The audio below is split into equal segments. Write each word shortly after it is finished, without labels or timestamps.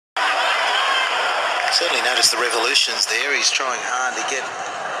Certainly noticed the revolutions there. He's trying hard to get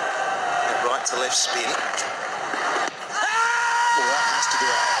a right to left spin. Well, that has to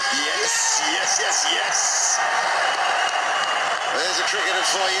be out. Yes, yes, yes, yes. There's a cricketer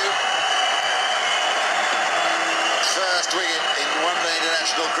for you. First wicket in one-day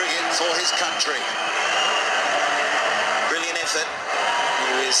international cricket for his country. Brilliant effort.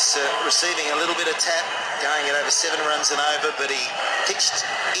 He was receiving a little bit of tap, going at over 7 runs and over, but he pitched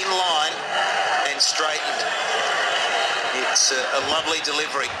in line and straightened. It's a lovely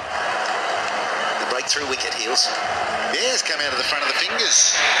delivery. The breakthrough wicket, Heels. Yes, come out of the front of the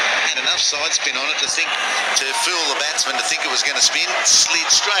fingers. Had enough side spin on it to fool the batsman to think it was going to spin. Slid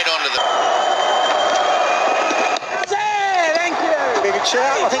straight onto the... Big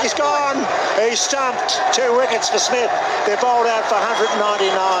shout. I think he's gone. He's stumped. 2 wickets for Smith. They're bowled out for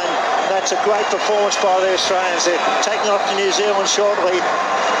 199. That's a great performance by the Australians. They're taking off to New Zealand shortly.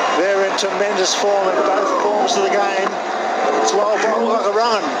 They're in tremendous form in both forms of the game. It's well bowled like a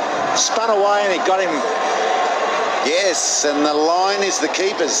run. Spun away and he got him. Yes, and the line is the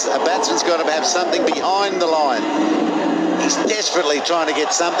keeper's. A batsman's got to have something behind the line. He's desperately trying to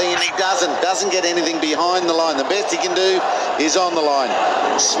get something, and he doesn't get anything behind the line. The best he can do is on the line.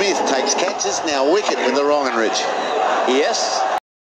 Smith takes catches, now wicket with the wrong and Rich. Yes.